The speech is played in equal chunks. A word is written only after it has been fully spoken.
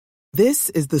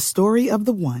This is the story of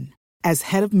the one. As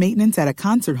head of maintenance at a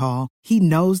concert hall, he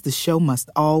knows the show must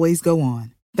always go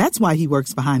on. That's why he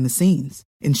works behind the scenes,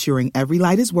 ensuring every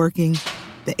light is working,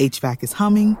 the HVAC is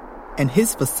humming, and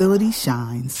his facility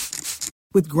shines.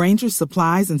 With Grainger's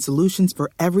supplies and solutions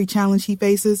for every challenge he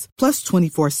faces, plus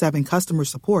 24/7 customer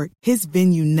support, his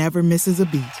venue never misses a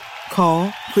beat. Call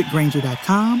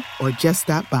quickgrainger.com or just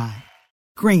stop by.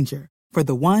 Grainger, for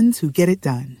the ones who get it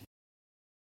done.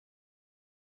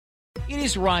 It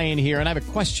is Ryan here, and I have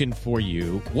a question for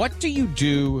you. What do you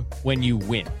do when you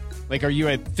win? Like, are you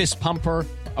a fist pumper,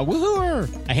 a woo-hooer,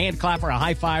 a hand clapper, a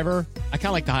high-fiver? I kind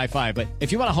of like the high-five, but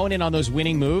if you want to hone in on those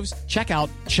winning moves, check out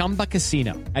Chumba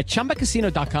Casino. At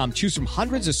ChumbaCasino.com, choose from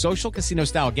hundreds of social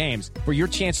casino-style games for your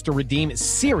chance to redeem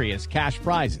serious cash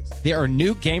prizes. There are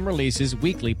new game releases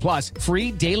weekly, plus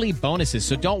free daily bonuses,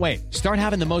 so don't wait. Start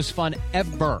having the most fun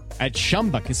ever at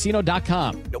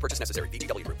ChumbaCasino.com. No purchase necessary.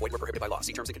 VGW. Void where prohibited by law.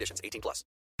 See terms and conditions. 18+.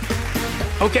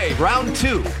 Okay, round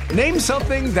two. Name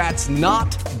something that's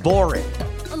not boring.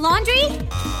 A laundry?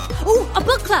 Ooh, a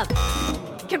book club.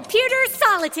 Computer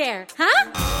solitaire,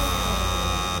 huh?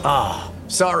 Ah,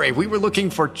 sorry, we were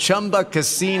looking for Chumba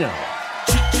Casino.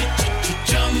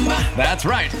 That's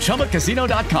right,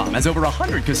 ChumbaCasino.com has over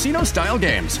 100 casino-style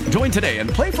games. Join today and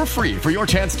play for free for your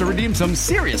chance to redeem some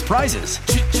serious prizes.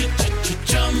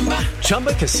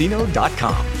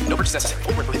 ChumbaCasino.com. No purchase necessary.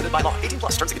 Void where prohibited by law.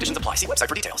 18+. Terms and conditions apply. See website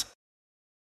for details.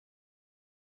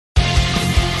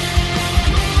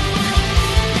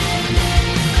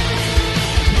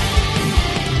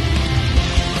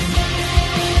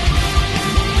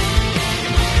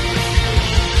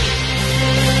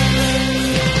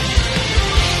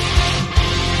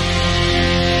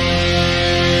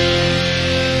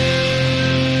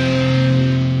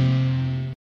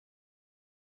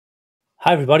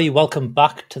 Hi everybody, welcome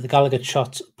back to the Gallagher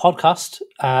Shots podcast.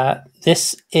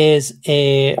 This is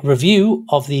a review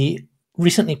of the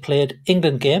recently played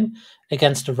England game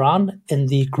against Iran in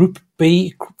the Group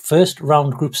B first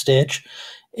round group stage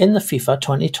in the FIFA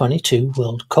 2022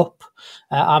 World Cup.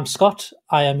 I'm Scott,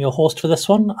 I am your host for this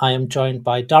one. I am joined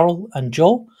by Daryl and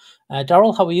Joe.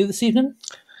 Daryl, how are you this evening?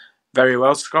 Very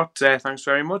well, Scott. Thanks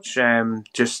very much.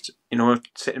 Just,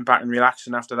 sitting back and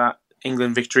relaxing after that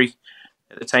England victory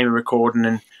at the time of recording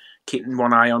and keeping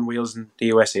one eye on Wales and the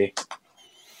USA.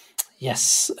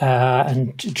 Yes.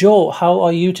 And Joe, how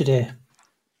are you today?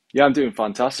 Yeah, I'm doing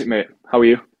fantastic, mate. How are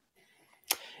you?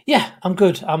 Yeah, I'm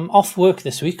good. I'm off work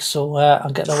this week, so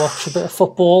I'm getting to watch a bit of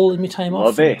football in my time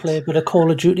off. And play a bit of Call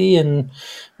of Duty and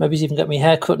maybe even get my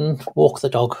hair cut and walk the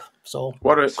dog. So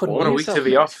what a week to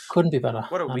be off. Couldn't be better.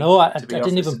 What a week. I know, I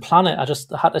didn't even plan it. I just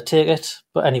had to take it.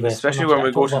 But anyway. Especially when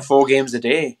we go to 4 games a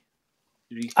day.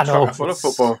 I know. Full of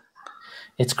football.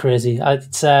 It's crazy.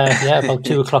 It's about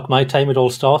 2 o'clock my time it all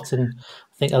starts, and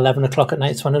I think 11 o'clock at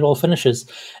night is when it all finishes.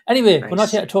 Anyway, We're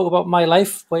not here to talk about my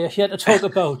life. We're here to talk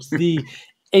about the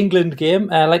England game.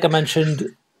 Like I mentioned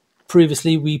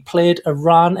previously, we played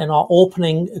Iran in our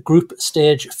opening group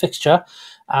stage fixture.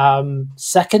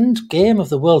 Second game of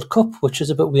the World Cup, which is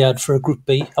a bit weird for a Group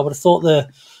B. I would have thought the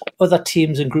other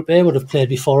teams in Group A would have played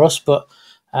before us, but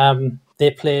they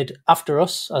played after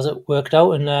us, as it worked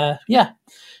out. And it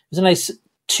was a nice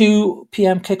 2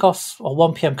 p.m. kickoff, or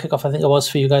 1 p.m. kickoff, I think it was,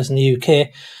 for you guys in the UK.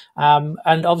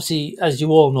 And obviously, as you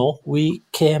all know, we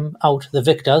came out the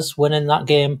victors, winning that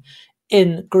game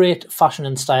in great fashion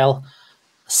and style,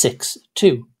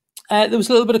 6-2. There was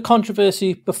a little bit of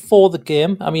controversy before the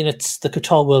game. I mean, it's the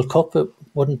Qatar World Cup. It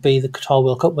wouldn't be the Qatar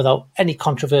World Cup without any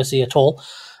controversy at all.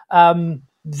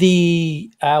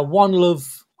 The One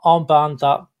Love armband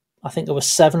that I think there was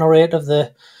 7 or 8 of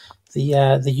the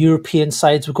European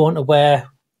sides were going to wear.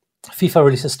 FIFA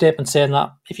released a statement saying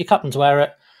that if your captains wear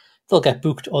it, they'll get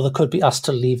booked or they could be asked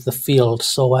to leave the field.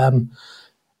 So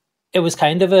it was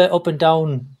kind of a up and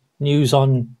down news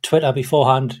on Twitter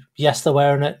beforehand. Yes, they're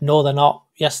wearing it. No, they're not.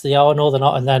 Yes, they are. No, they're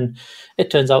not. And then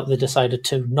it turns out they decided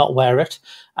to not wear it.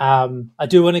 I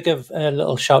do want to give a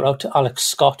little shout out to Alex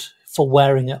Scott for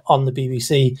wearing it on the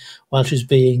BBC while she was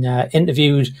being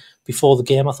interviewed before the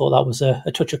game. I thought that was a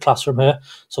touch of class from her.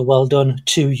 So well done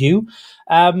to you.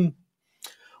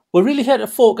 We're really here to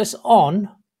focus on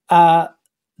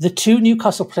the 2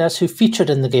 Newcastle players who featured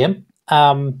in the game.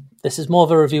 This is more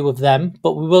of a review of them,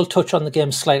 but we will touch on the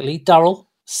game slightly. Daryl,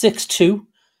 6-2.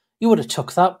 You would have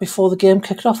took that before the game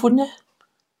kicked off, wouldn't you?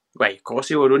 Well, of course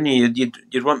you would, wouldn't you?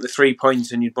 You'd want the 3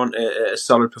 points and you'd want a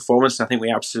solid performance. I think we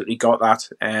absolutely got that.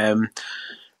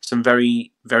 Some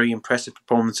very, very impressive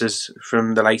performances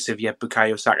from the likes of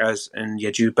Bukayo Saka's and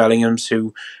Jude Bellingham's,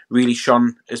 who really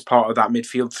shone as part of that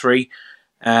midfield 3.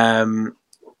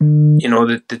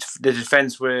 the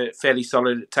defence were fairly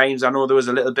solid at times. I know there was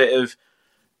a little bit of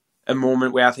a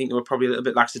moment where I think they were probably a little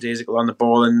bit lackadaisical on the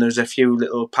ball, and there's a few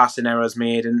little passing errors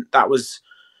made, and that was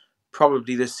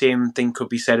probably the same thing could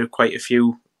be said of quite a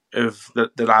few of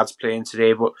the lads playing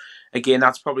today. But again,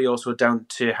 that's probably also down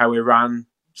to how Iran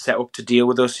set up to deal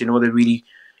with us. They really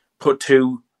put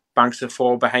two banks of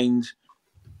four behind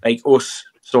like us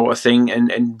sort of thing,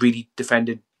 and really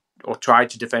defended or tried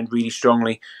to defend really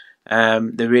strongly.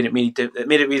 They made it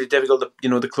really difficult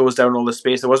to close down all the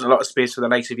space. There wasn't a lot of space for the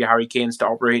likes of your Harry Kanes to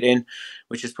operate in,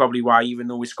 which is probably why, even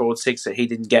though we scored 6, that he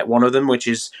didn't get one of them. Which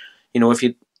is, if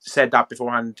you said that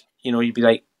beforehand, you'd be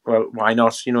like, well, why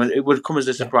not? It would come as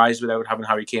a surprise without having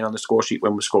Harry Kane on the score sheet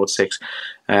when we scored 6.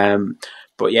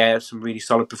 But yeah, some really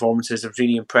solid performances. I was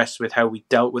really impressed with how we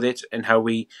dealt with it and how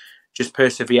we just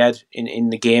persevered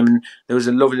in the game. And there was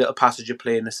a lovely little passage of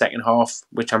play in the second half,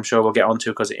 which I'm sure we'll get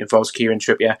onto because it involves Kieran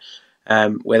Trippier,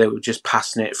 where they were just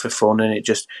passing it for fun, and it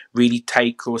just really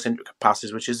tight, close, intricate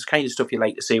passes, which is the kind of stuff you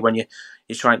like to see when you're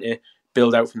trying to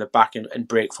build out from the back and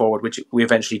break forward, which we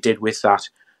eventually did with that.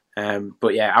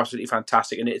 But yeah, absolutely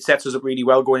fantastic, and it sets us up really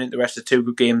well going into the rest of the 2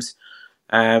 group games.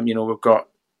 We've got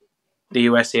the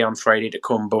USA on Friday to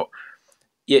come, but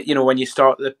when you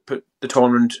start the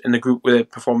tournament in the group with a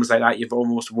performance like that, you've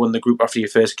almost won the group after your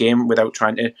first game without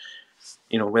trying to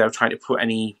put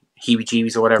any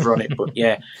heebie-jeebies or whatever on it. But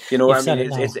yeah, what I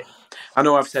mean. I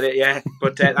know I've said it, yeah,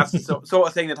 but that's the sort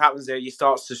of thing that happens there. You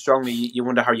start so strongly, you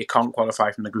wonder how you can't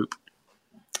qualify from the group.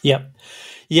 Yeah,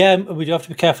 we do have to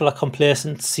be careful that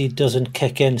complacency doesn't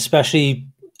kick in, especially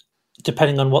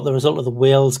depending on what the result of the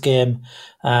Wales game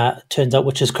turns out,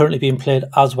 which is currently being played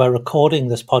as we're recording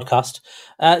this podcast.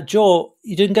 Joe,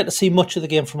 you didn't get to see much of the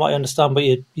game from what I understand, but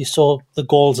you saw the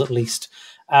goals at least.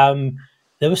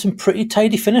 There were some pretty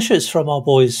tidy finishes from our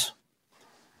boys.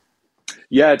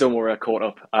 Yeah, don't worry, I caught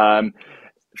up.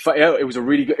 It was a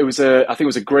really good. I think it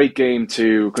was a great game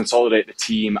to consolidate the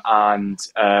team and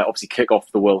obviously kick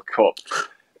off the World Cup.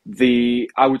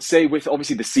 I would say with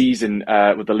obviously the season,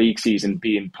 with the league season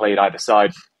being played either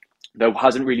side, there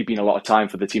hasn't really been a lot of time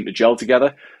for the team to gel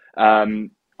together.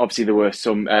 Obviously, there were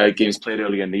some games played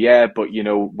earlier in the year, but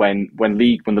when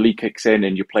the league kicks in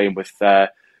and you're playing with your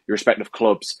respective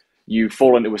clubs, you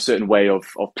fall into a certain way of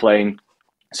playing,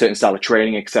 certain style of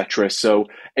training, etc. So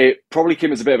it probably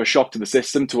came as a bit of a shock to the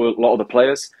system, to a lot of the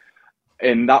players.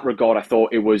 In that regard, I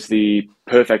thought it was the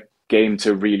perfect game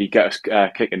to really get us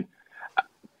kicking.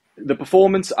 The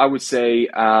performance, I would say,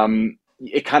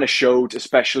 it kind of showed,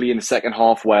 especially in the second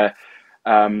half, where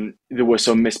there were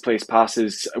some misplaced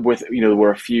passes. There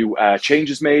were a few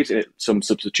changes made, some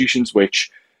substitutions,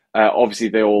 which obviously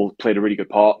they all played a really good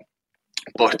part.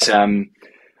 But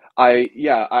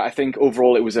I think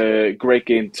overall it was a great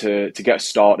game to get us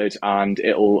started, and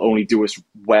it'll only do us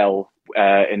well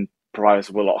and provide us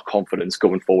with a lot of confidence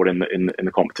going forward in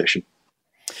the competition.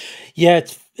 Yeah,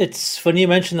 it's funny you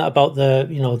mentioned that about there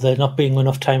not being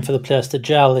enough time for the players to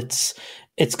gel. It's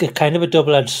kind of a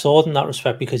double-edged sword in that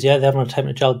respect, because they haven't had time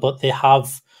to gel, but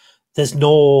there's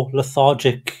no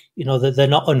lethargic, they're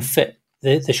not unfit.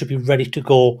 They should be ready to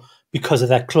go because of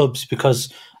their clubs,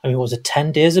 because was it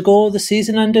 10 days ago the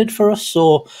season ended for us?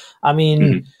 So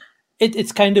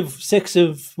it's kind of 6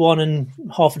 of one and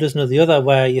half a dozen of the other,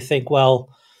 where you think, well,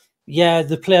 yeah,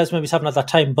 the players maybe haven't had that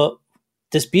time, but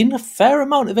there's been a fair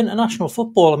amount of international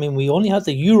football. We only had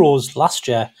the Euros last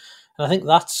year, and I think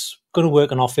that's going to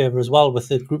work in our favour as well with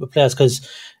the group of players, because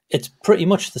it's pretty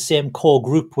much the same core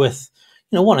group with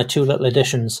 1 or 2 little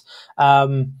additions.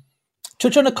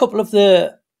 Touch on a couple of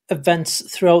the events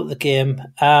throughout the game.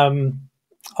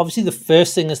 Obviously, the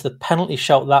first thing is the penalty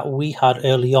shout that we had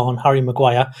early on, Harry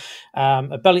Maguire,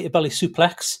 a belly-to-belly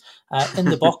suplex in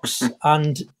the box,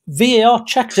 and VAR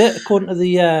checked it according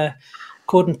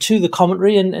to the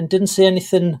commentary and didn't say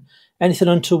anything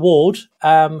untoward.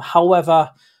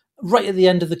 However, right at the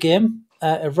end of the game,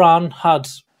 Iran had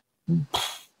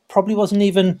probably wasn't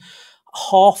even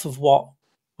half of what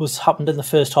was happened in the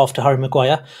first half to Harry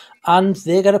Maguire, and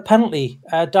they get a penalty.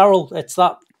 Daryl, it's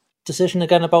that decision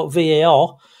again about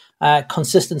VAR,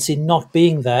 consistency not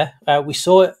being there. We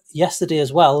saw it yesterday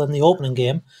as well in the opening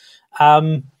game.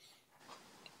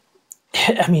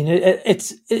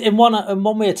 It's in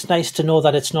one way it's nice to know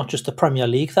that it's not just the Premier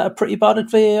League that are pretty bad at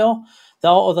VAR.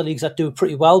 There are other leagues that do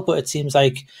pretty well, but it seems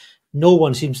like no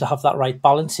one seems to have that right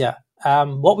balance yet.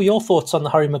 What were your thoughts on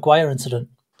the Harry Maguire incident?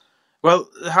 Well,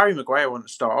 the Harry Maguire one to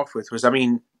start off with was,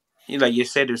 like you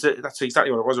said, that's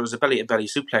exactly what it was. It was a belly-to-belly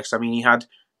suplex. He had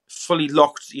fully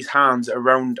locked his hands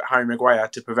around Harry Maguire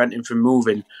to prevent him from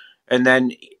moving, And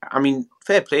then, I mean,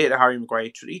 fair play to Harry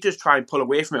Maguire. He just tried and pull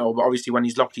away from it all, but obviously when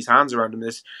he's locked his hands around him,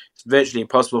 it's virtually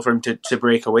impossible for him to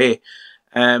break away.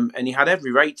 And he had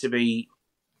every right to be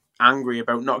angry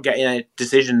about not getting a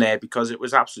decision there because it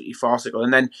was absolutely farcical.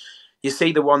 And then you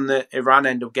see the one that Iran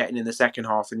end up getting in the second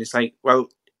half, and it's like, well,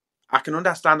 I can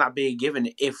understand that being given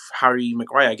if Harry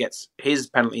Maguire gets his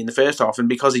penalty in the first half, and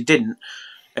because he didn't,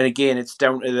 and again, it's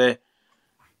down to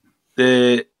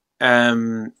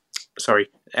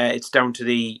it's down to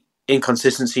the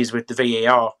inconsistencies with the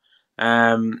VAR.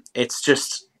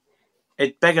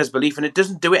 It beggars belief, and it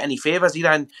doesn't do it any favours either.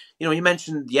 And you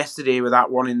mentioned yesterday with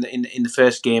that one in the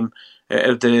first game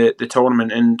of the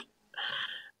tournament, and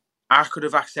I could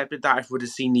have accepted that if we'd have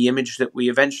seen the image that we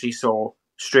eventually saw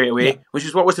straight away, which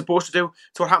is what we're supposed to do.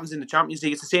 It's what happens in the Champions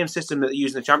League. It's the same system that they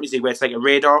use in the Champions League, where it's like a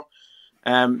radar.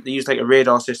 They use like a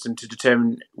radar system to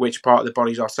determine which part of the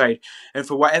body's offside. And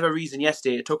for whatever reason,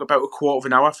 yesterday it took about a quarter of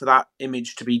an hour for that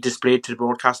image to be displayed to the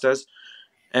broadcasters,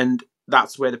 and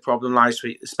that's where the problem lies,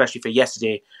 especially for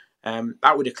yesterday.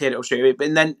 That would have cleared it up straight away.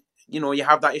 But then you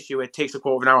have that issue where it takes a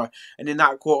quarter of an hour, and in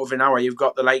that quarter of an hour, you've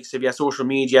got the likes of your social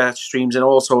media streams and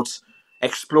all sorts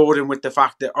exploding with the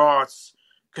fact that it's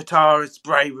Qatar, it's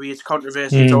bribery, it's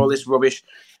controversy, it's all this rubbish.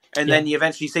 And then you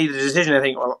eventually see the decision and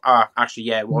think, well, actually,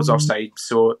 it was offside.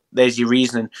 So there's your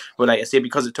reasoning. But like I say,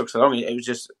 because it took so long, it was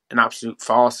just an absolute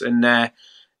farce. And the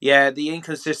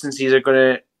inconsistencies they're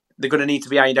gonna need to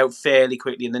be ironed out fairly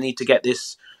quickly, and they need to get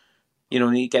this,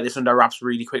 under wraps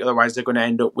really quick. Otherwise, they're going to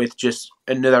end up with just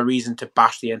another reason to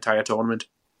bash the entire tournament.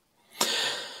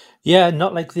 Yeah,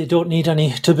 not like they don't need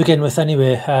any to begin with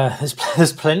anyway.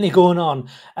 There's plenty going on.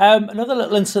 Another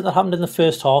little incident that happened in the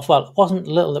first half, well, it wasn't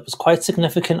little, it was quite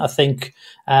significant, I think,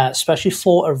 especially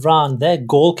for Iran. Their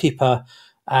goalkeeper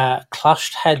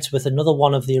clashed heads with another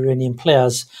one of the Iranian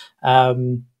players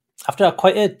after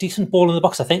quite a decent ball in the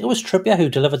box. I think it was Trippier who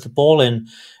delivered the ball in,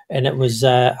 and it was,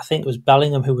 I think it was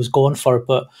Bellingham who was going for it,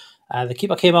 but the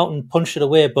keeper came out and punched it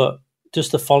away, but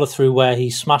just the follow-through where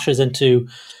he smashes into...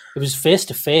 It was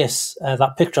face-to-face,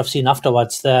 that picture I've seen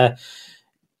afterwards. There,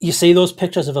 you see those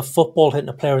pictures of a football hitting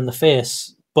a player in the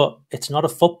face, but it's not a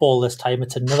football this time,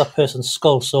 it's another person's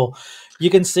skull. So you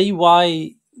can see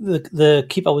why the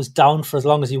keeper was down for as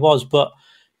long as he was, but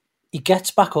he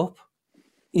gets back up.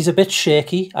 He's a bit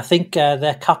shaky. I think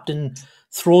their captain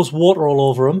throws water all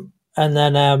over him, and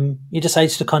then he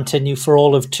decides to continue for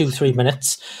all of 2-3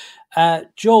 minutes.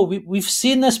 Joe, we've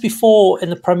seen this before in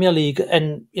the Premier League,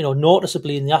 and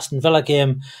noticeably in the Aston Villa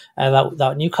game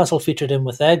that Newcastle featured in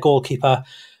with their goalkeeper.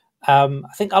 I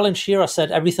think Alan Shearer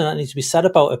said everything that needs to be said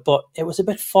about it, but it was a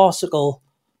bit farcical,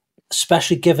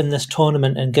 especially given this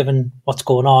tournament and given what's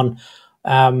going on.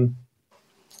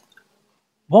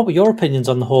 What were your opinions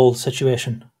on the whole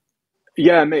situation?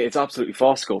 Yeah, mate, it's absolutely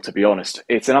farcical, to be honest.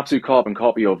 It's an absolute carbon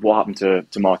copy of what happened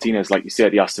to Martinez, like you said,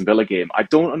 at the Aston Villa game. I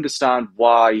don't understand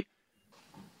why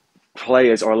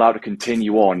players are allowed to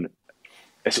continue on.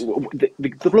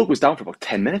 The bloke was down for about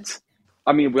 10 minutes.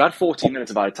 I mean, we had 14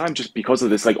 minutes of added time just because of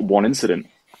this one incident.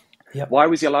 Yep. Why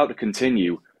was he allowed to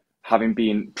continue, having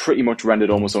been pretty much rendered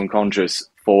almost unconscious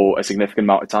for a significant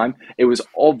amount of time? It was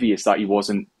obvious that he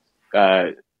wasn't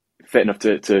fit enough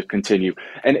to continue.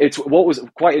 And it's what was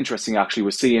quite interesting, actually,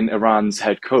 was seeing Iran's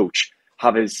head coach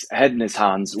have his head in his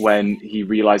hands when he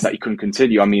realised that he couldn't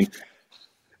continue. I mean,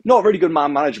 not really good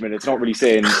man management. It's not really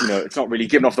saying, it's not really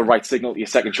giving off the right signal to your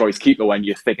second choice keeper when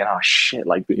you're thinking, shit,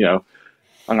 I'm going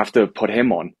to have to put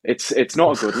him on. It's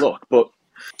not a good look. But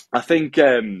I think,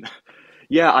 I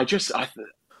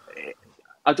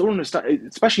don't understand,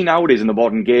 especially nowadays in the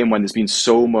modern game when there's been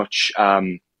so much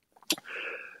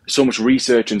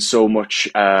research and so much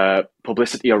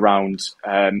publicity around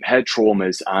head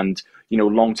traumas and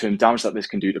long-term damage that this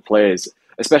can do to players,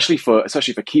 especially for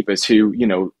keepers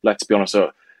who let's be honest,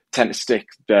 tend to stick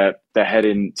their head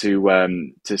into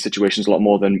to situations a lot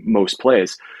more than most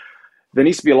players. There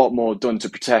needs to be a lot more done to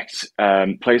protect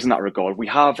players in that regard. We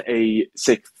have a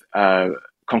sixth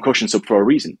concussion sub for a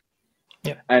reason.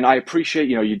 Yeah. And I appreciate,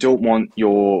 you don't want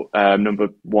your number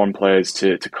one players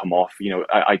to come off,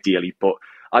 ideally, but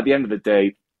at the end of the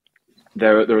day,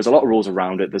 there is a lot of rules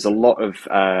around it. There's a lot of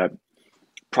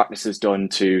practices done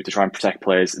to try and protect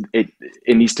players. It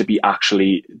needs to be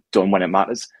actually done when it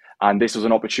matters. And this was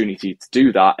an opportunity to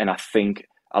do that. And I think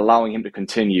allowing him to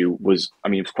continue was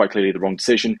quite clearly the wrong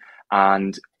decision.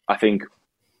 And I think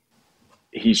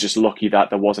he's just lucky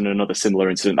that there wasn't another similar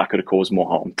incident that could have caused more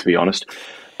harm, to be honest.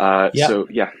 So,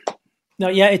 yeah. No,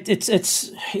 yeah,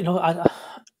 it's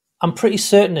I'm pretty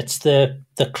certain it's the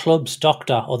club's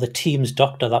doctor or the team's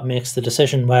doctor that makes the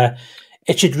decision, where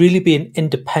it should really be an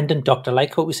independent doctor,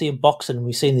 like what we see in boxing,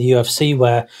 we see in the UFC,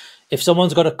 where if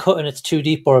someone's got a cut and it's too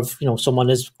deep, or if someone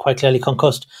is quite clearly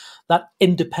concussed, that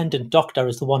independent doctor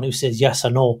is the one who says yes or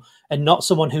no, and not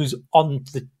someone who's on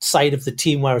the side of the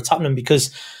team where it's happening,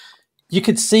 because you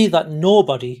could see that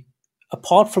nobody,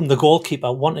 apart from the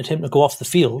goalkeeper, wanted him to go off the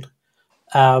field.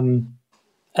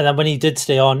 And then when he did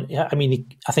stay on,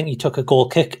 I think he took a goal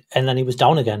kick and then he was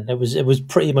down again. It was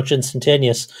pretty much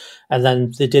instantaneous, and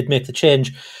then they did make the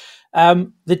change.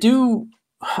 They do.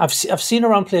 I've seen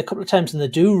Iran play a couple of times, and they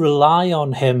do rely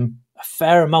on him a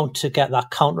fair amount to get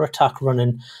that counter attack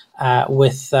running.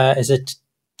 With is it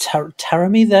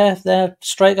Taremi, their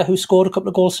striker who scored a couple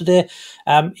of goals today?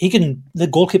 The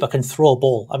goalkeeper can throw a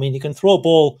ball. I mean, he can throw a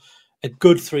ball a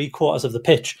good 3/4 of the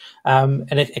pitch, and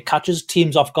it catches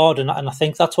teams off guard. And I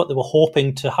think that's what they were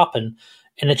hoping to happen,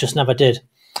 and it just never did.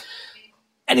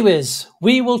 Anyways,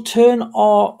 we will turn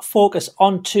our focus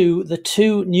onto the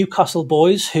two Newcastle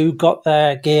boys who got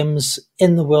their games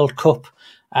in the World Cup.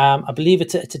 I believe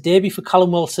it's a debut for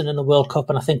Callum Wilson in the World Cup,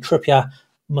 and I think Trippier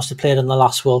must have played in the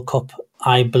last World Cup,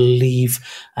 I believe,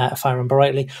 if I remember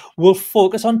rightly. We'll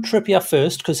focus on Trippier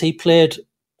first because he played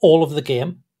all of the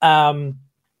game. I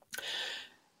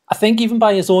think even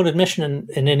by his own admission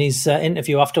and in his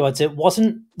interview afterwards, it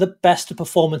wasn't the best of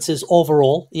performances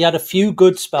overall. He had a few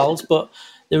good spells, but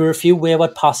there were a few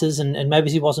wayward passes and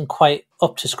maybe he wasn't quite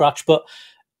up to scratch. But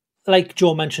like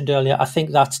Joe mentioned earlier, I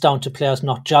think that's down to players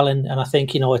not gelling. And I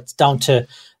think, it's down to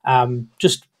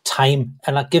just time.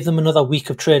 And I give them another week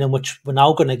of training, which we're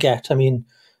now going to get. I mean,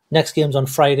 next game's on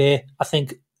Friday. I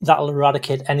think that'll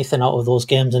eradicate anything out of those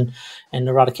games and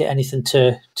eradicate anything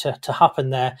to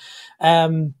happen there.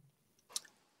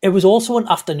 It was also an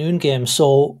afternoon game,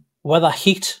 so whether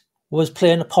heat was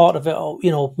playing a part of it, or,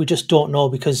 we just don't know,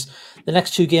 because the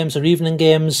next two games are evening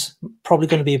games, probably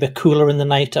going to be a bit cooler in the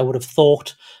night, I would have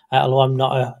thought, although I'm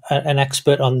not an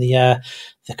expert on the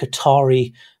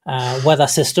Qatari weather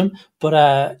system.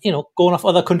 But, going off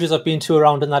other countries I've been to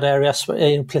around in that area,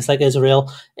 in a place like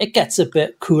Israel, it gets a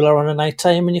bit cooler on a night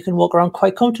time and you can walk around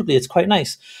quite comfortably. It's quite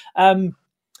nice.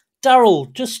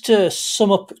 Daryl, just to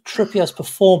sum up Trippier's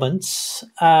performance,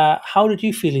 how did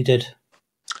you feel he did?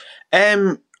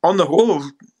 On the whole,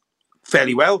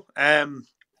 fairly well.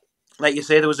 Like you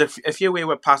say, there was a few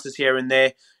wayward passes here and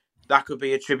there. That could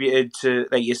be attributed to,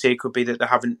 like you say, it could be that they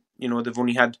haven't, they've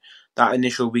only had that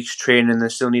initial week's training and they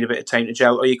still need a bit of time to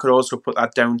gel. Or you could also put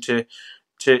that down to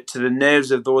the nerves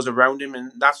of those around him.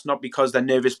 And that's not because they're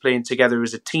nervous playing together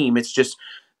as a team. It's just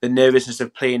the nervousness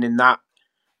of playing in that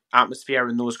atmosphere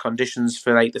in those conditions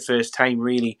for like the first time,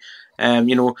 really.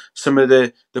 Some of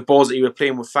the balls that he were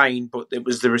playing were fine, but it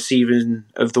was the receiving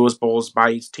of those balls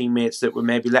by his teammates that were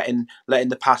maybe letting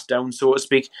the pass down, so to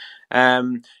speak.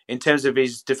 In terms of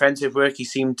his defensive work, he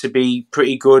seemed to be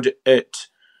pretty good at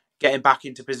getting back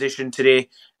into position today.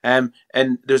 And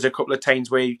there's a couple of times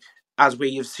where, as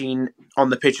we have seen on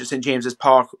the pitch at St James's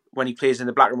Park when he plays in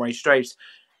the black and white stripes,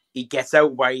 he gets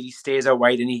out wide, he stays out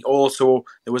wide, and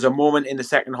there was a moment in the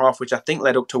second half, which I think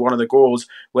led up to one of the goals,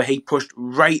 where he pushed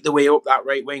right the way up that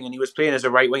right wing, and he was playing as a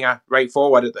right winger, right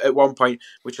forward at one point,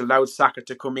 which allowed Saka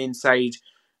to come inside,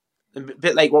 a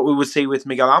bit like what we would see with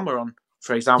Miguel Almiron,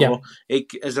 for example. Yeah.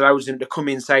 It allows him to come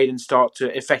inside and start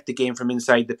to affect the game from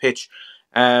inside the pitch.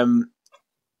 And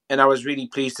I was really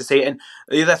pleased to see it. And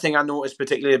the other thing I noticed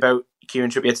particularly about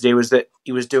Kieran Trippier today was that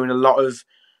he was doing a lot of,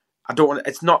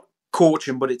 it's not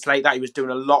coaching, but it's like that. He was doing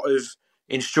a lot of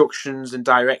instructions and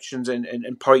directions and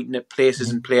pointing at places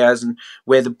and players and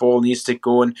where the ball needs to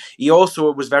go. And he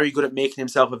also was very good at making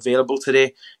himself available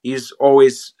today. He's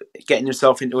always getting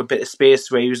himself into a bit of space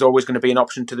where he was always going to be an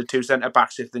option to the two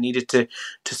centre-backs if they needed to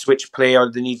switch play or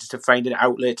they needed to find an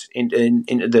outlet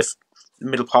into the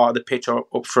middle part of the pitch or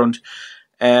up front.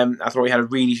 I thought he had a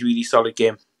really, really solid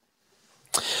game.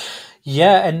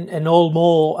 Yeah, and all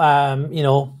more,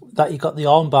 that he got the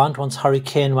armband once Harry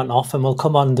Kane went off, and we'll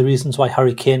come on the reasons why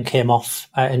Harry Kane came off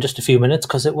in just a few minutes,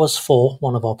 because it was for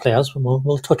one of our players.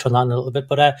 We'll touch on that in a little bit.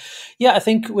 But I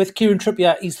think with Kieran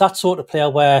Trippier, he's that sort of player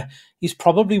where he's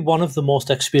probably one of the most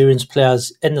experienced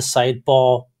players in the side,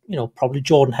 bar, probably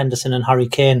Jordan Henderson and Harry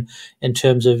Kane in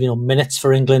terms of, minutes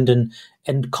for England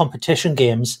and competition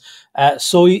games.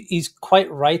 So he's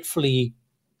quite rightfully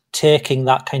taking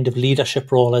that kind of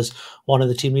leadership role as one of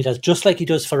the team leaders, just like he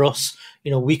does for us,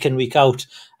 week in, week out.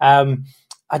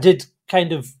 I did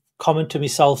kind of comment to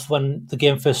myself when the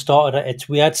game first started, it's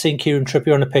weird seeing Kieran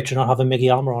Trippier on the pitch and not having Miggy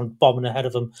Almiron bombing ahead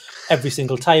of him every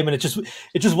single time, and it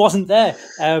just wasn't there.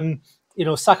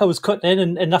 Saka was cutting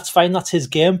in, and that's fine, that's his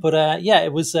game. But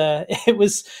it was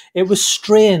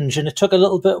strange, and it took a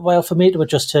little bit while for me to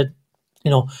adjust to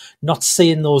not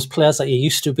seeing those players that you're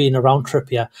used to being around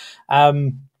Trippier.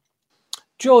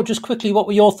 Joe, just quickly, what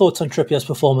were your thoughts on Trippier's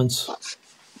performance?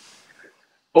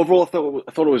 Overall,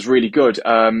 I thought it was really good.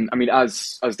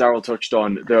 As Daryl touched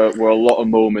on, there were a lot of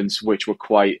moments which were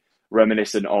quite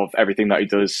reminiscent of everything that he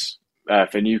does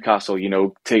for Newcastle.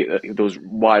 Take those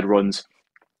wide runs,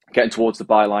 getting towards the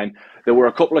byline. There were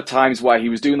a couple of times where he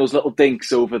was doing those little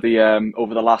dinks over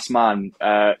the last man,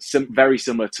 very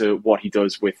similar to what he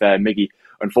does with Miggy.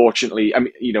 Unfortunately,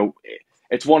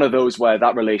 it's one of those where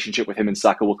that relationship with him and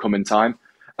Saka will come in time.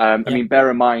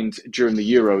 Bear in mind, during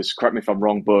the Euros, correct me if I'm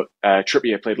wrong, but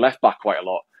Trippier played left back quite a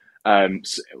lot.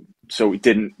 So he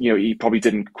didn't, he probably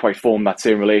didn't quite form that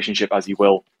same relationship as he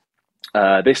will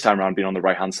this time around, being on the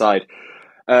right hand side.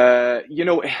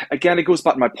 Again, it goes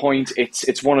back to my point.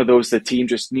 It's one of those, the team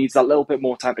just needs that little bit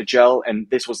more time to gel, and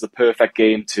this was the perfect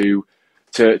game to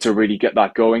really get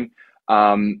that going.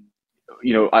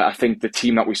 I think the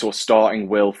team that we saw starting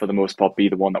will, for the most part, be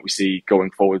the one that we see going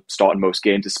forward, starting most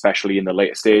games, especially in the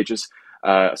later stages,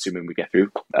 assuming we get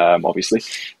through, obviously.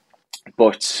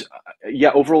 But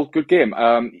overall, good game.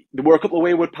 There were a couple of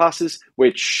wayward passes,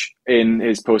 which in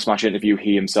his post-match interview,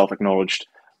 he himself acknowledged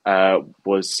had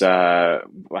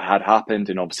happened,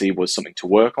 and obviously was something to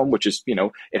work on, which is,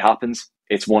 it happens.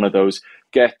 It's one of those.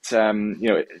 Dust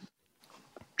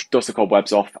the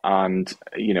cobwebs off, and,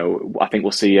 I think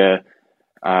we'll see a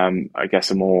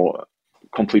more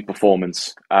complete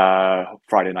performance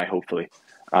Friday night, hopefully.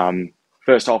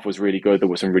 First half was really good. There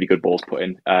were some really good balls put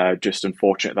in. Just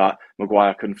unfortunate that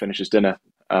Maguire couldn't finish his dinner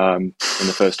in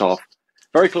the first half.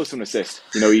 Very close to an assist.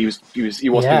 He was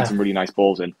putting some really nice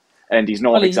balls in, and he's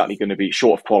not exactly going to be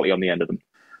short of quality on the end of them.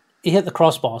 He hit the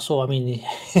crossbar, so he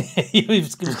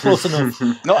was close enough.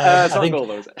 It's not a goal,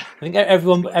 though, is it? I think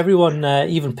everyone,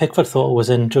 even Pickford, thought it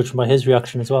was in, judging by his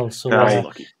reaction as well. So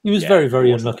he was very,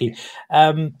 very unlucky.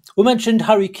 We mentioned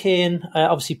Harry Kane,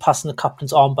 obviously passing the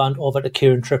captain's armband over to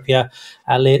Kieran Trippier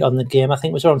late on the game. I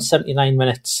think it was around 79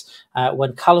 minutes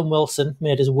when Callum Wilson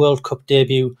made his World Cup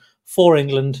debut for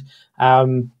England.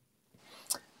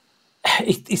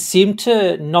 He seemed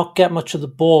to not get much of the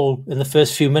ball in the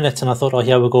first few minutes, and I thought,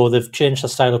 here we go, they've changed the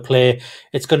style of play.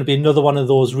 It's going to be another one of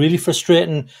those really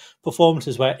frustrating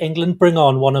performances where England bring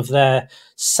on one of their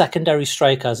secondary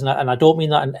strikers, and I don't mean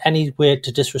that in any way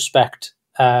to disrespect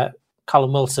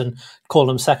Callum Wilson, call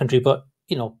him secondary, but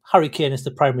Harry Kane is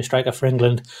the primary striker for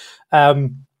England.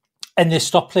 And they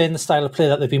stop playing the style of play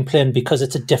that they've been playing because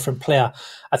it's a different player.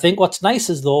 I think what's nice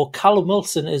is, though, Callum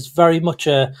Wilson is very much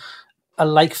a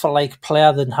like-for-like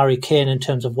player than Harry Kane in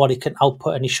terms of what he can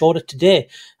output, and he showed it today.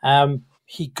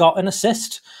 He got an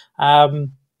assist. Joe,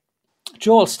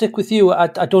 I'll stick with you. I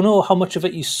don't know how much of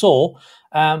it you saw,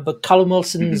 but Callum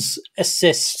Wilson's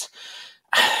assist,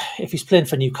 if he's playing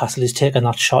for Newcastle, he's taking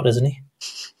that shot, isn't he?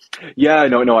 Yeah,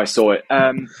 no, I saw it.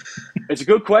 It's a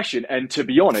good question, and to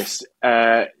be honest,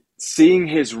 seeing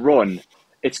his run,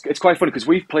 it's quite funny because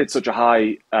we've played such a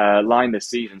high line this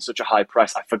season, such a high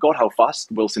press. I forgot how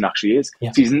fast Wilson actually is.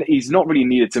 Yeah. He's not really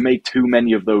needed to make too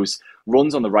many of those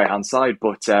runs on the right-hand side,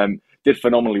 but did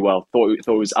phenomenally well. Thought it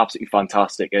was absolutely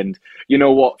fantastic. And you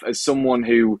know what? As someone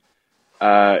who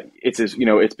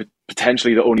it's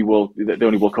potentially the only World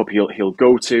Cup he'll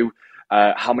go to.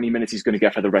 How many minutes he's going to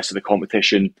get for the rest of the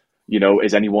competition,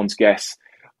 is anyone's guess.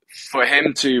 For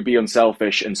him to be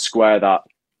unselfish and square that,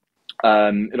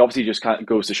 it obviously just kind of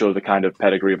goes to show the kind of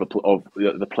pedigree of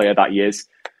the player that he is.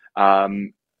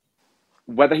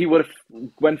 Whether he would have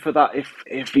went for that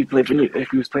if he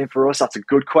was playing for us, that's a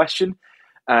good question.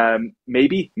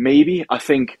 Maybe. I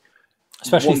think,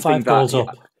 especially 5 goals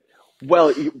up.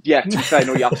 Well, yeah. To be fair,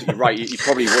 no, you're absolutely right. He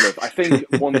probably would have. I think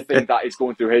one thing that is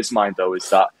going through his mind, though, is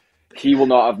that he will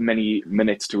not have many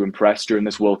minutes to impress during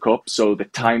this World Cup. So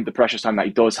the precious time that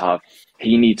he does have,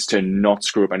 he needs to not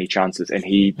screw up any chances, and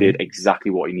he did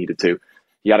exactly what he needed to.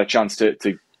 He had a chance to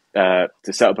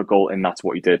set up a goal, and that's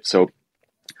what he did. So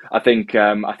I think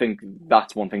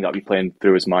that's one thing that will be playing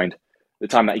through his mind. The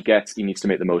time that he gets, he needs to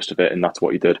make the most of it, and that's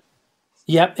what he did.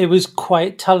 Yeah, it was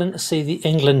quite telling to see the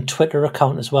England Twitter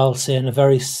account as well, saying a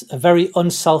very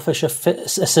unselfish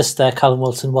assist there, Callum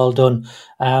Wilson, well done.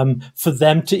 For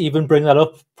them to even bring that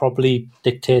up probably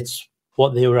dictates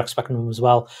what they were expecting of him as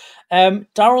well.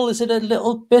 Daryl, is it a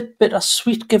little bit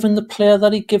bittersweet given the player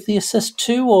that he gave the assist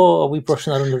to, or are we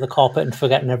brushing that under the carpet and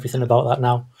forgetting everything about that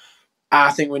now?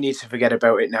 I think we need to forget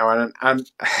about it now, and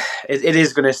it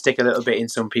is going to stick a little bit in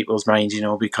some people's minds,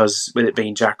 because with it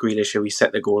being Jack Grealish who we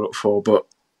set the goal up for, but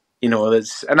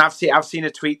I've seen a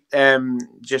tweet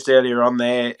just earlier on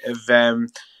there of a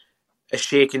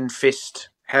shaken fist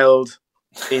held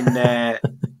in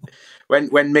when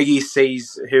Miggy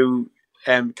sees who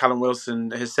Callum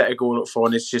Wilson has set a goal up for,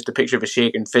 and it's just a picture of a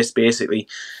shaking fist, basically.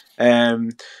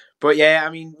 But yeah, I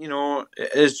mean,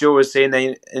 as Joe was saying,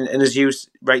 and as you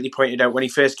rightly pointed out, when he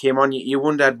first came on, you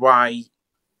wondered why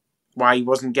he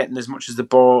wasn't getting as much of the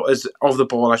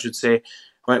ball, I should say,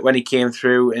 when he came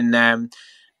through, and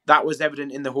that was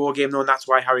evident in the whole game, though, and that's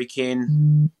why Harry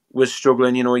Kane was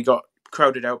struggling. He got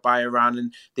crowded out by Iran,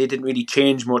 and they didn't really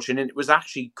change much, and it was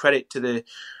actually credit to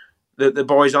the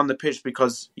boys on the pitch,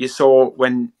 because you saw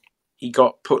when he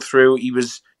got put through,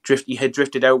 he had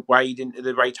drifted out wide into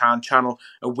the right-hand channel,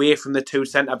 away from the two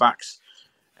centre-backs,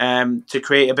 to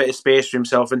create a bit of space for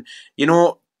himself. And,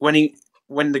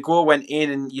 when the goal went in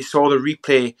and you saw the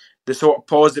replay, they sort of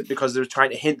paused it because they were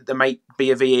trying to hint that there might be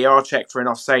a VAR check for an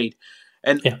offside.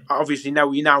 And obviously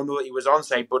now you know that he was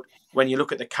onside, but when you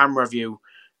look at the camera view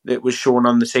that was shown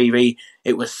on the TV,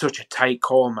 it was such a tight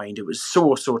call, mind. It was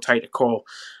so tight a call.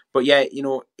 But yeah,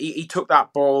 he took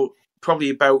that ball probably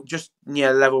about just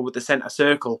near level with the centre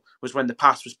circle was when the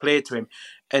pass was played to him.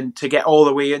 And to get all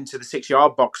the way into the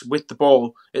 6-yard box with the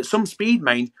ball at some speed,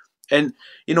 mind. And,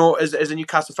 as a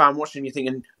Newcastle fan watching, you're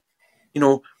thinking,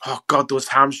 oh God, those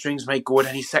hamstrings might go at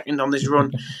any second on this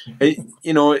run.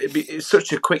 It's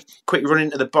such a quick run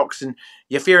into the box, and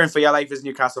you're fearing for your life as a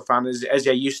Newcastle fan, as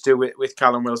you're used to with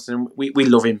Callum Wilson. We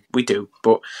love him, we do.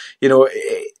 But,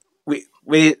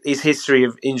 with his history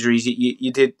of injuries,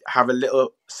 you did have a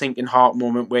little sinking heart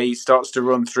moment where he starts to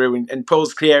run through and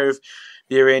pulls clear of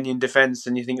the Iranian defence,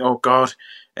 and you think, oh God.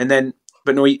 And then,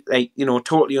 but no,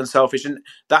 totally unselfish. And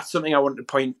that's something I wanted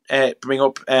to bring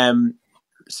up.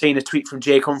 Seeing a tweet from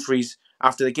Jake Humphries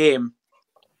after the game,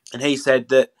 and he said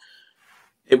that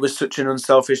it was such an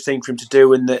unselfish thing for him to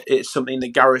do, and that it's something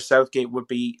that Gareth Southgate would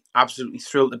be absolutely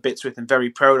thrilled to bits with and very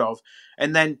proud of.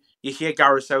 And then you hear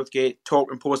Gareth Southgate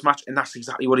talking post-match, and that's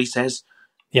exactly what he says.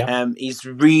 Yeah, he's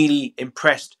really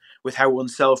impressed with how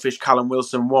unselfish Callum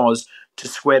Wilson was to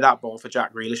square that ball for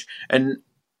Jack Grealish. And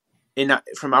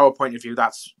from our point of view,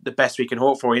 that's the best we can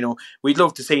hope for. We'd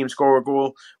love to see him score a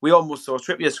goal. We almost saw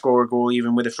Trippier score a goal,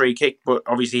 even with a free kick, but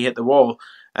obviously he hit the wall.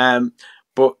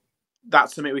 But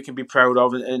that's something we can be proud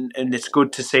of, and it's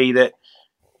good to see that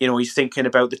he's thinking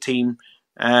about the team.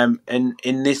 And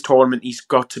in this tournament, he's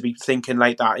got to be thinking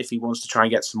like that if he wants to try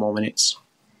and get some more minutes.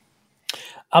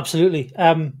 Absolutely.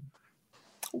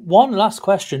 One last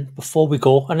question before we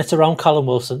go, and it's around Callum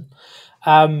Wilson.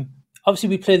 Obviously,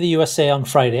 we play the USA on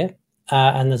Friday,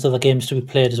 and there's other games to be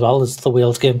played as well. There's the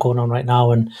Wales game going on right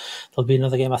now, and there'll be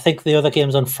another game. I think the other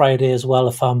game's on Friday as well,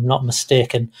 if I'm not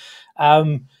mistaken.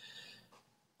 On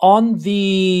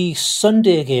the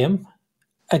Sunday game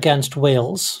against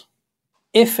Wales,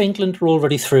 if England are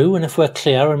already through, and if we're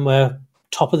clear and we're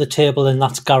top of the table and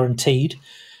that's guaranteed,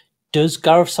 does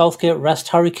Gareth Southgate rest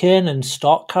Harry Kane and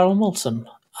start Callum Wilson?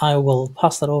 I will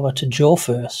pass that over to Joe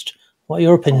first. What are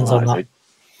your opinions on that?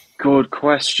 Good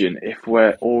question. If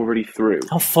we're already through,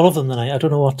 I'm full of them tonight. I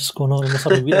don't know what's going on. I must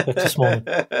have a wee bit this morning.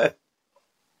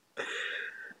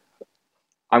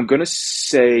 I'm going to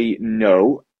say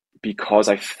no, because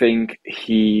I think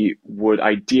he would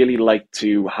ideally like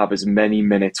to have as many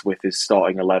minutes with his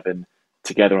starting 11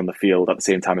 together on the field at the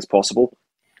same time as possible.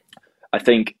 I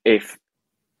think the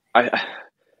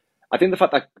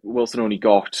fact that Wilson only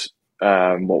got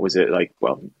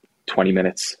 20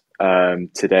 minutes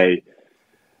today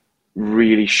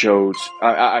really showed.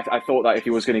 I thought that if he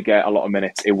was going to get a lot of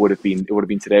minutes, it would have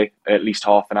been today, at least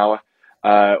half an hour.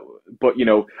 But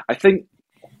I think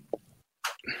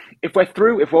if we're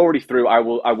already through,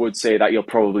 I would say that you'll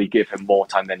probably give him more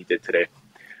time than he did today.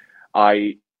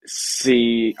 I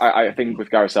think with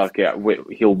Gareth Southgate,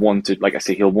 he'll want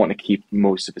to keep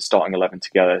most of his starting 11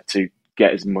 together to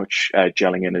get as much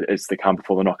gelling in as they can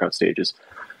before the knockout stages.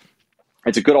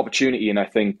 It's a good opportunity, and I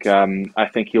think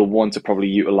he'll want to probably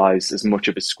utilise as much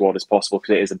of his squad as possible,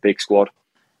 because it is a big squad.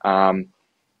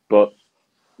 But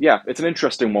yeah, it's an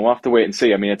interesting one. We'll have to wait and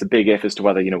see. I mean, it's a big if as to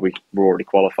whether we're already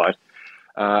qualified.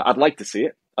 I'd like to see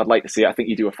it. I think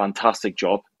you do a fantastic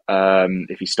job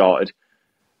if you started,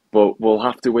 but we'll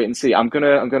have to wait and see. I'm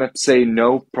gonna say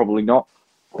no, probably not.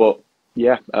 But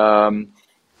yeah,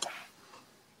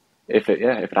 if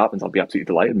it happens, I'll be absolutely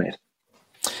delighted, mate.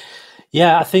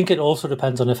 Yeah, I think it also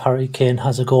depends on if Harry Kane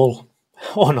has a goal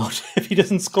or not. If he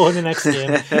doesn't score in the next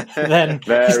game, then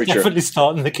he's definitely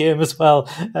starting the game as well.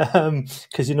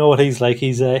 Because you know what he's like.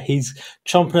 He's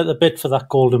chomping at the bit for that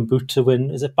golden boot to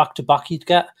win. Is it back-to-back he'd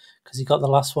get? Because he got the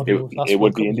last one. It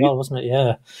would be indeed, well, wasn't it?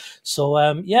 Yeah.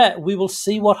 So we will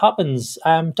see what happens.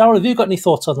 Darryl, have you got any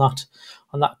thoughts on that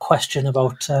question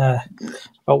about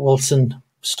Wilson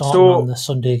starting on the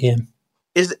Sunday game?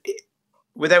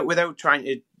 without trying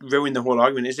to ruin the whole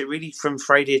argument, is it really from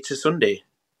Friday to Sunday?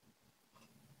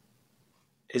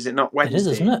 Is it not Wednesday? It is,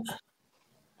 isn't it?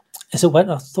 Is it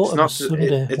Wednesday? I thought it was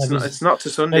Sunday. It's not to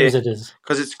Sunday. Maybe it is.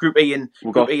 Because it's Group E and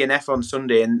F on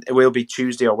Sunday, and it will be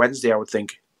Tuesday or Wednesday, I would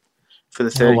think, for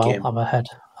the third game. I'm ahead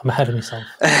of myself.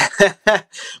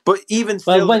 But even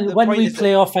still, when we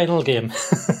play our final game.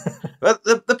 Well,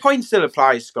 the point still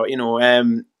applies, Scott.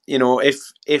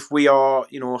 If we are,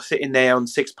 sitting there on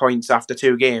 6 points after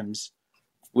 2 games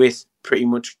with pretty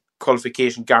much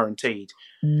qualification guaranteed,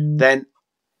 then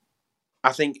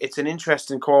I think it's an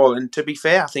interesting call. And to be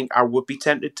fair, I think I would be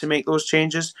tempted to make those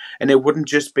changes. And it wouldn't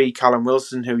just be Callum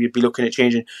Wilson who you'd be looking at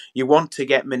changing. You want to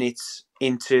get minutes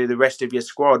into the rest of your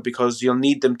squad because you'll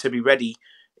need them to be ready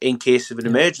in case of an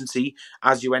emergency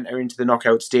as you enter into the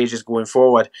knockout stages going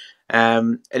forward.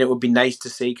 And it would be nice to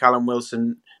see Callum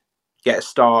Wilson get a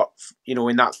start,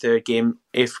 in that third game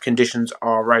if conditions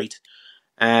are right.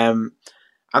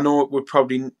 I know it would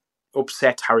probably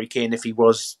upset Harry Kane if he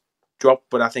was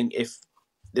dropped, but I think if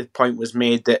the point was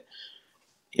made that,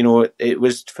 it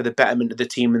was for the betterment of the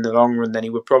team in the long run, then he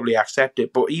would probably accept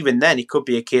it. But even then, it could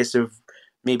be a case of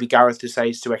maybe Gareth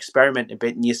decides to experiment a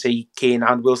bit and you see Kane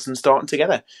and Wilson starting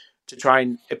together to try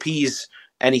and appease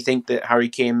anything that Harry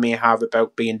Kane may have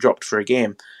about being dropped for a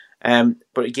game.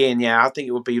 But again, I think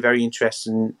it would be a very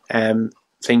interesting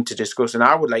thing to discuss, and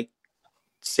I would like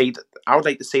to see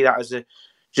that as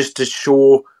just to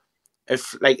show a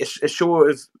show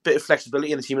of a bit of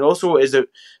flexibility in the team, and also is that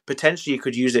potentially you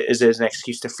could use it as an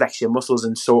excuse to flex your muscles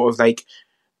and sort of like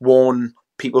warn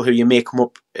people who you may come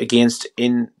up against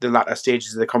in the latter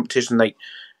stages of the competition. Like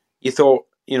you thought,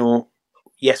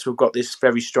 yes, we've got this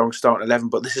very strong starting 11,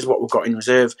 but this is what we've got in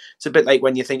reserve. It's a bit like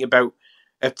when you think about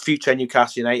a future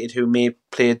Newcastle United who may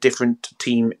play a different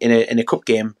team in a cup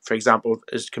game, for example,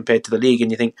 as compared to the league,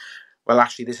 and you think, well,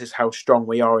 actually, this is how strong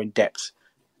we are in depth.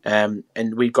 And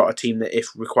we've got a team that, if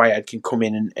required, can come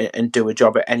in and do a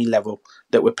job at any level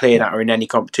that we're playing at or in any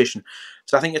competition.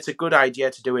 So I think it's a good idea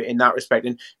to do it in that respect.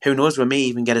 And who knows, we may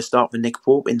even get a start for Nick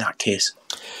Pope in that case.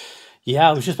 Yeah,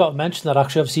 I was just about to mention that.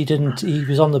 Actually, obviously, he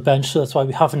was on the bench, so that's why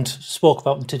we haven't spoke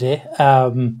about him today.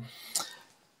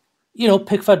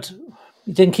 Pickford,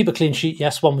 he didn't keep a clean sheet.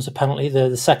 Yes, one was a penalty.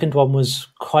 The second one was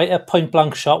quite a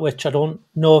point-blank shot, which I don't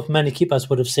know if many keepers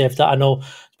would have saved that. I know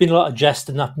there's been a lot of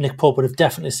jesting that Nick Pope would have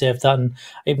definitely saved that, and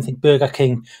I even think Burger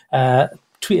King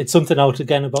tweeted something out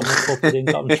again about Nick Pope that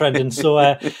got him trending.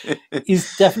 So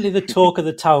he's definitely the talk of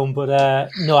the town. But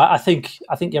no, I think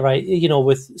you're right.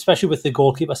 Especially with the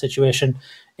goalkeeper situation,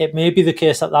 it may be the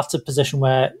case that that's a position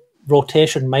where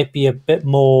rotation might be a bit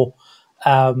more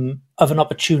of an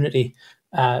opportunity.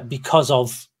 Because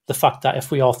of the fact that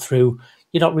if we are through,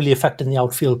 you're not really affecting the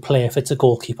outfield play if it's a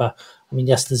goalkeeper. I mean,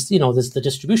 yes, there's the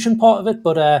distribution part of it,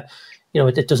 but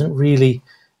it doesn't really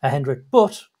hinder it.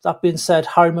 But that being said,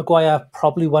 Harry Maguire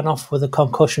probably went off with a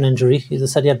concussion injury. He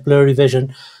said he had blurry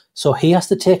vision, so he has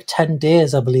to take 10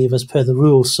 days, I believe, as per the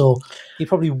rules. So he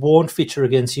probably won't feature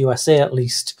against USA at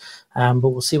least. But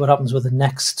we'll see what happens with the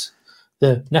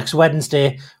next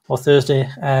Wednesday or Thursday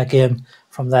game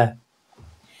from there.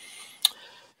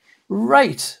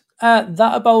 Right,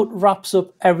 that about wraps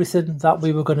up everything that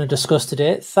we were going to discuss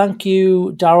today. Thank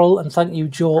you, Daryl, and thank you,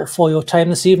 Joe, for your time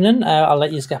this evening. I'll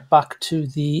let you get back to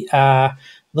the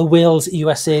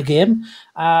Wales-USA game.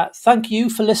 Thank you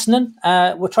for listening.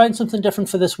 We're trying something different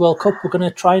for this World Cup. We're going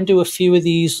to try and do a few of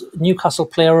these Newcastle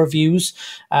player reviews,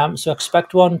 so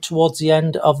expect one towards the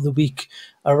end of the week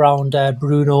around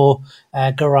Bruno,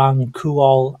 Garang,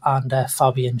 Kuol, and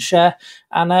Fabian Schär.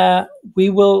 And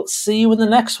we will see you in the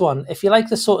next one. If you like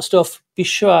this sort of stuff, be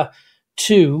sure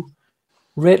to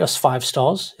rate us 5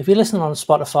 stars. If you're listening on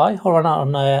Spotify or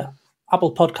on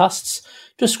Apple Podcasts,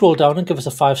 just scroll down and give us a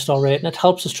 5-star rating. It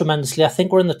helps us tremendously. I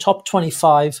think we're in the top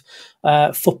 25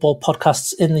 football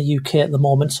podcasts in the UK at the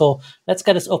moment. So let's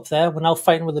get us up there. We're now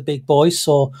fighting with the big boys.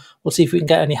 So we'll see if we can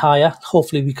get any higher.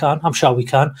 Hopefully we can. I'm sure we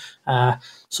can.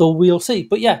 So we'll see.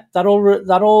 But yeah, that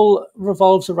all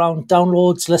revolves around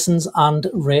downloads, listens, and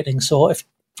ratings. So if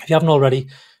you haven't already,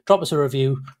 drop us a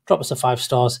review, drop us a 5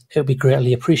 stars. It would be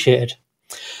greatly appreciated.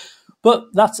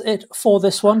 But that's it for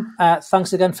this one.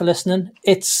 Thanks again for listening.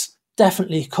 It's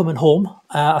definitely coming home.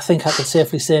 I think I could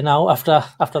safely say now after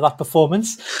that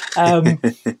performance.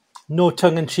 No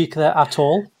tongue-in-cheek there at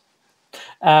all.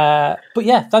 But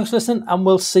yeah, thanks for listening, and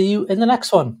we'll see you in the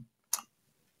next one.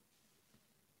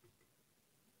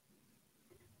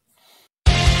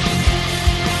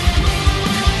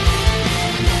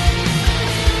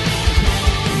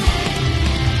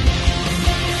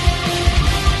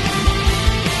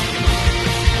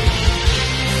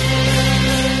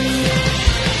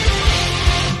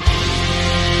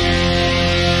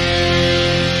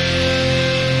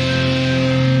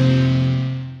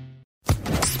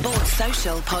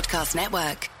 Podcast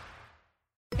Network.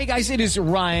 Hey guys, it is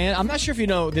Ryan. I'm not sure if you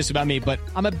know this about me, but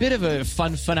I'm a bit of a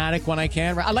fun fanatic when I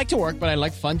can. I like to work, but I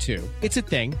like fun too. It's a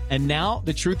thing. And now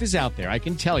the truth is out there. I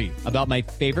can tell you about my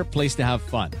favorite place to have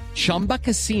fun. Chumba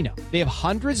Casino. They have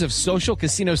hundreds of social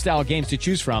casino style games to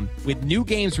choose from with new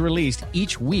games released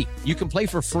each week. You can play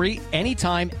for free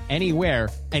anytime, anywhere.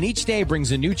 And each day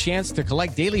brings a new chance to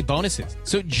collect daily bonuses.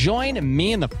 So join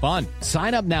me in the fun.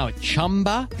 Sign up now at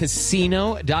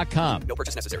ChumbaCasino.com. No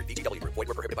purchase necessary. VGW Group. Void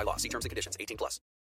where prohibited by law. See terms and conditions. 18+.